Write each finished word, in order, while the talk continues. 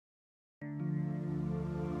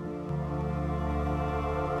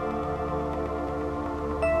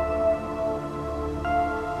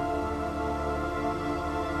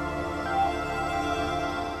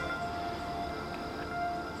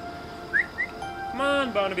Come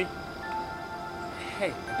on, Barnaby.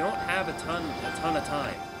 Hey, I don't have a ton of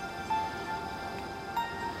time.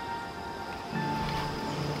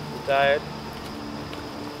 You tired?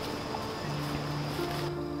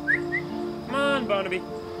 Come on, Barnaby.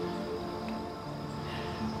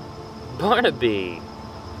 Barnaby!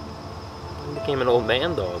 You became an old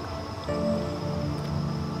man dog.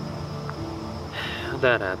 How'd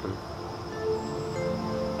that happen?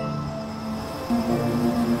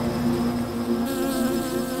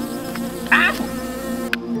 Ah!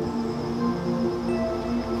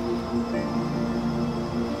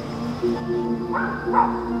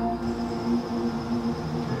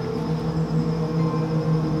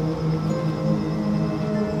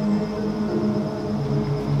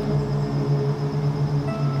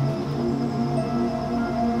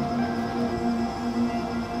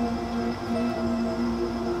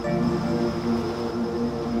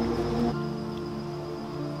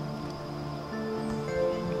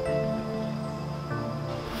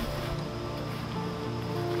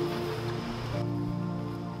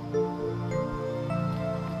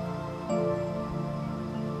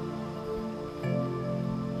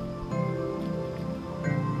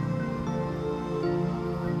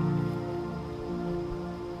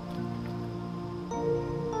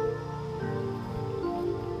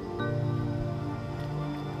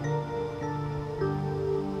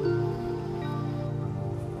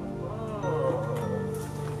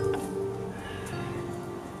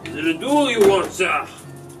 Is it a duel you want, sir?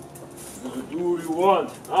 Is it a duel you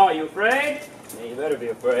want? Oh, you afraid? Yeah, you better be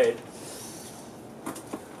afraid.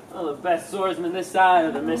 I'm the best swordsman this side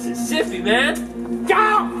of the Mississippi, man!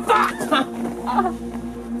 Go! Fuck!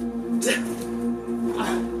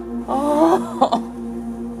 Oh!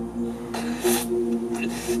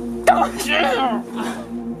 Don't you!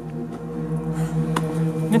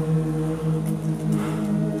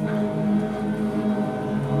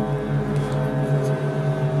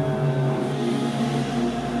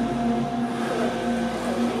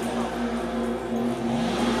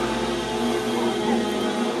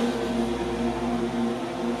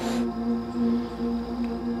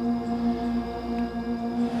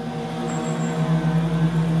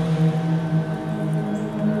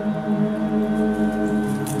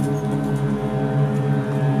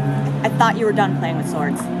 I thought you were done playing with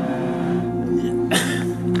swords.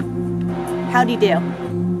 How'd he do?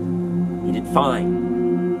 He did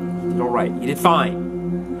fine. He did alright. He did fine.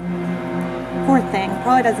 Poor thing.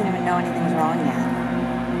 Probably doesn't even know anything's wrong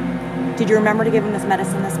yet. Did you remember to give him his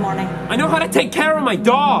medicine this morning? I know how to take care of my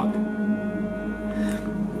dog!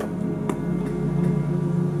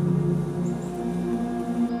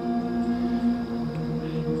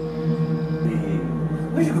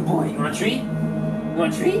 Where's your good boy? You want a treat? You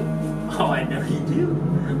want a treat? Oh, I know you do.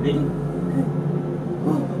 Me?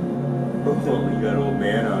 Oh, you got old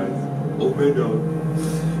man eyes. Old man dog.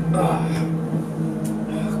 No!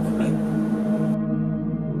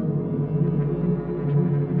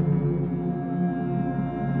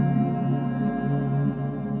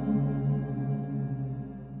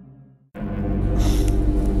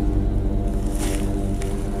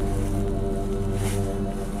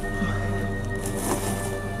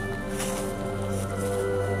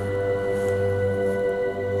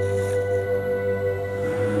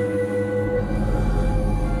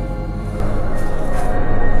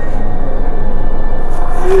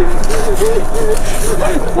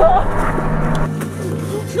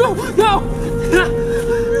 No!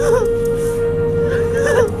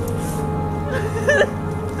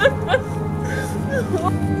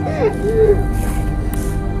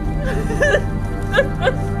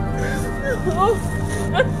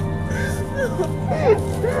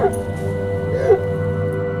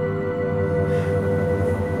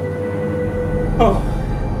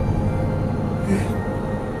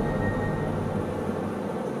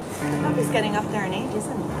 He's getting up there in age,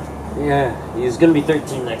 isn't he? Yeah, he's gonna be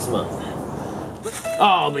 13 next month.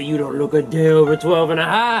 Oh, but you don't look a day over 12 and a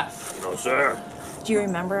half. No, sir. Do you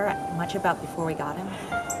remember much about before we got him?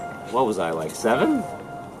 What was I, like 7?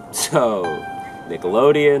 So,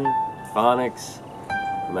 Nickelodeon, phonics,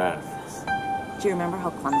 math. Do you remember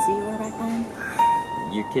how clumsy you were back then?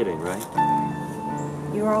 You're kidding, right?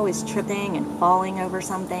 You were always tripping and falling over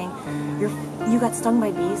something. You got stung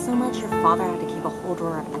by bees so much, your father had to keep a whole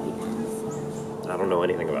drawer of EpiPens. I don't know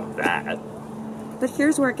anything about that. But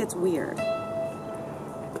here's where it gets weird.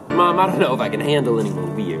 Mom, I don't know if I can handle any more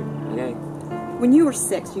weird, okay? When you were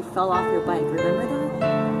 6, you fell off your bike, remember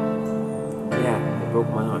that? Yeah, I broke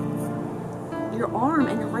my arm. Your arm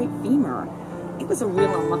and your right femur. It was a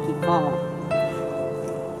real unlucky fall.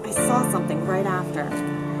 I saw something right after.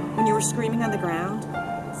 When you were screaming on the ground,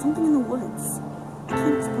 something in the woods.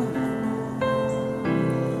 can't explain it.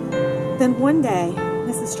 Then one day,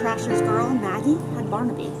 Mrs. Trasher's girl, Maggie, had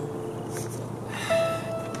Barnaby.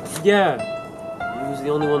 Yeah, he was the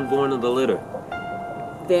only one born in the litter.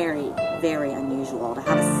 Very, very unusual to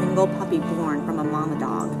have a single puppy born from a mama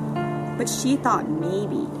dog. But she thought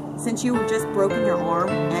maybe, since you had just broken your arm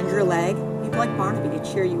and your leg, you'd like Barnaby to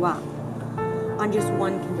cheer you up. On just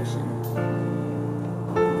one condition.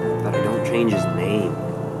 That I don't change his name.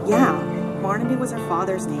 Yeah, Barnaby was her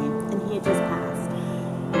father's name, and he had just passed.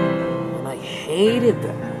 And I hated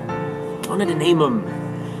that. I wanted to name him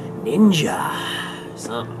Ninja or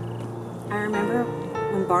something. I remember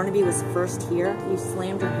when Barnaby was first here, you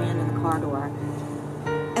slammed your hand in the car door.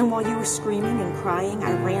 And while you were screaming and crying,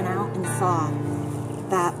 I ran out and saw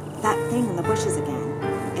that thing in the bushes again.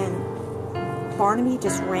 And Barnaby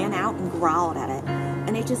just ran out and growled at it,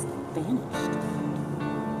 and it just vanished.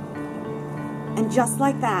 And just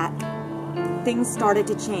like that, things started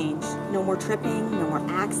to change. No more tripping, no more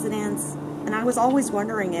accidents. And I was always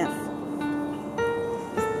wondering if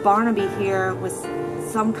Barnaby here was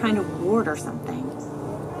some kind of ward or something.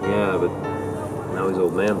 Yeah, but now he's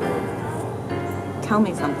old man born. Tell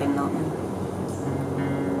me something, Milton.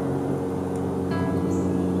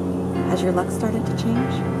 Has your luck started to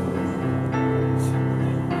change?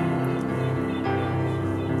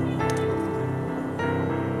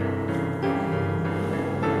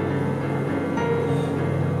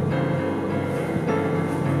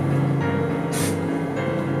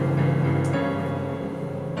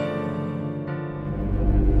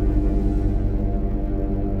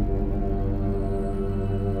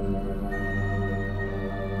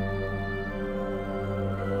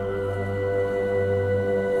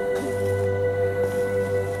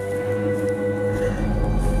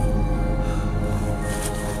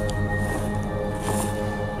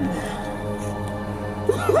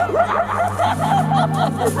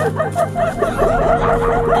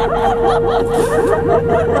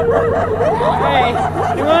 Hey,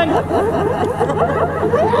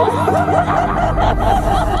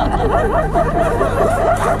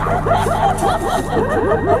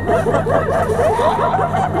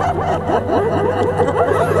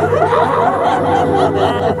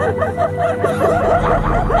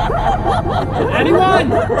 anyone? Anyone?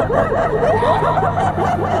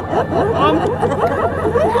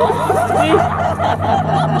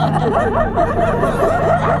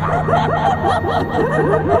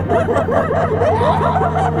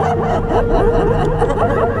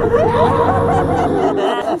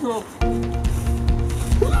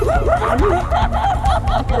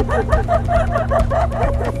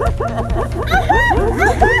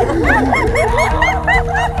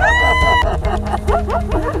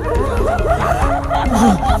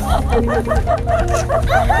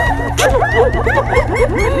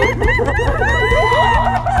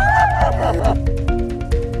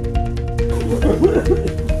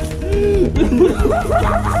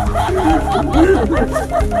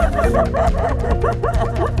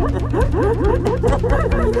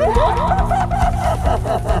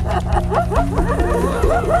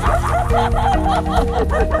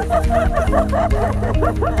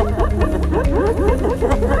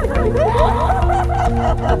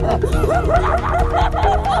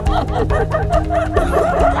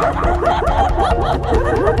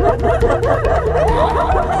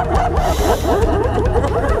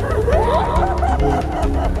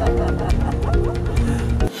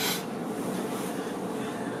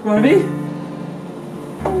 Barnaby?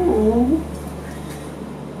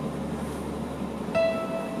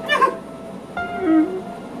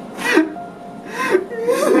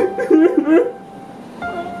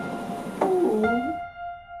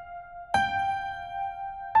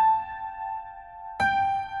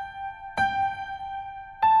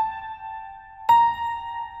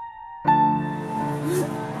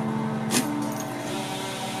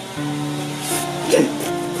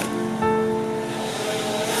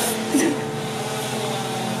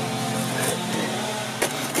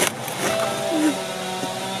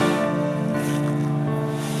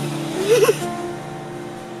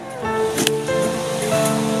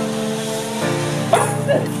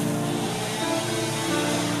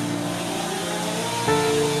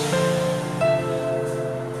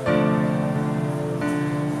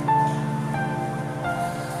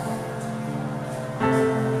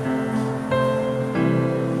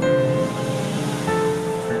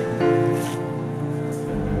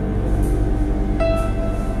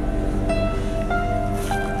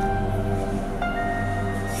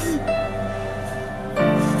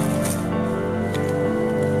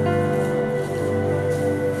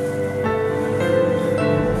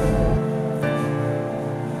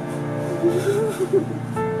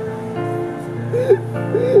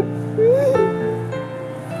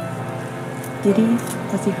 Did he?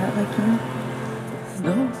 Was he hurt like you?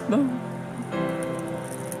 No.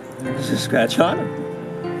 There's a scratch on him.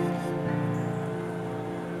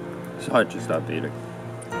 His heart just stopped beating.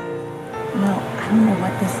 Well, I don't know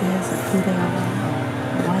what this is or who they are.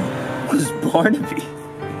 What? It was Barnaby.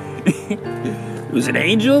 It was an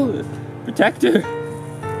angel, a protector.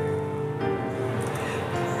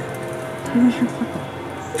 He was your papa.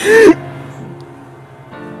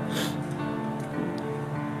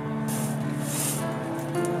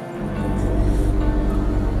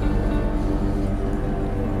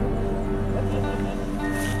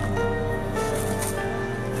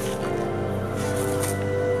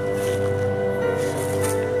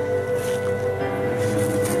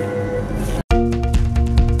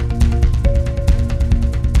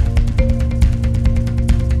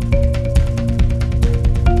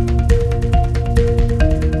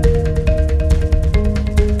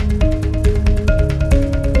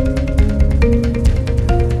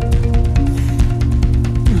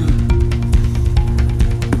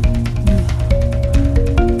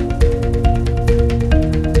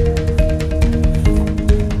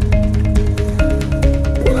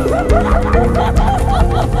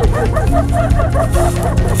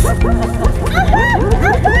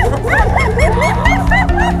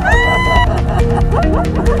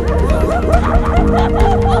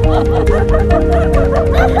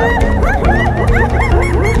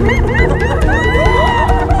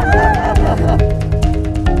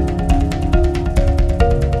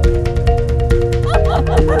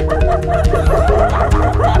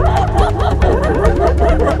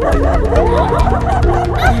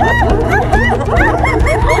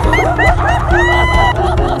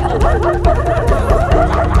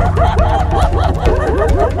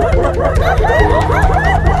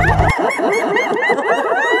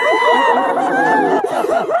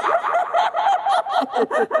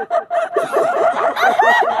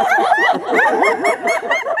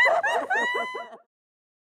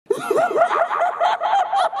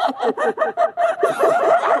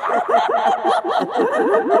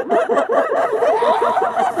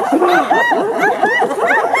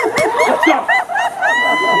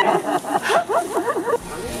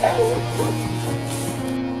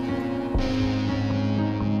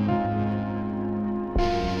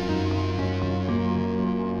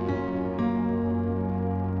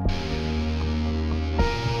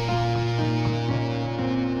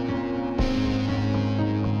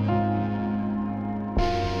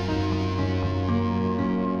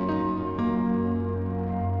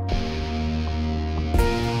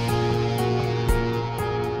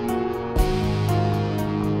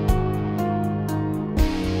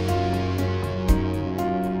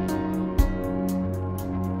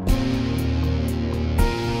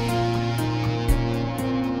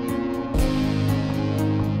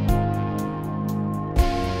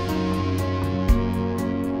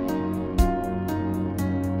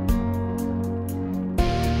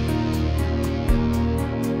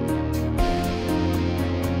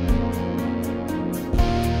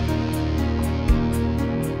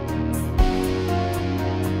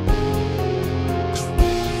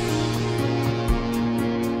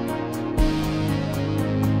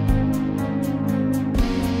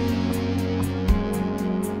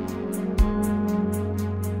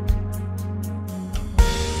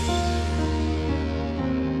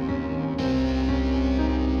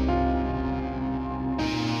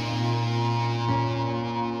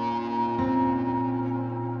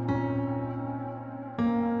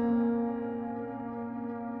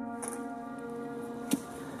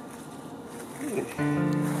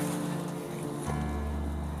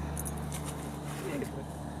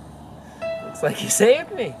 Looks like you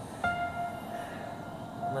saved me.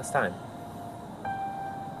 One last time.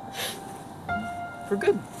 For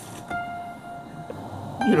good.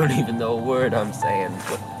 You don't even know a word I'm saying,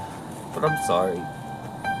 but I'm sorry.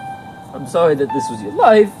 I'm sorry that this was your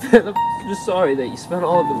life, and I'm just sorry that you spent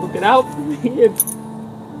all of it looking out for me, and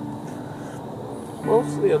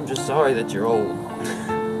mostly I'm just sorry that you're old.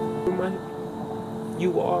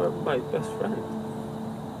 You are my best friend.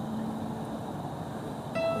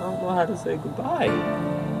 I don't know how to say goodbye.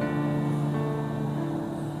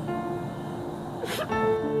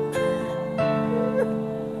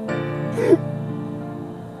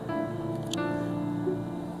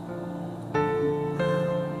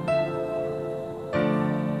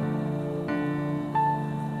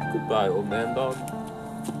 Goodbye, old man dog.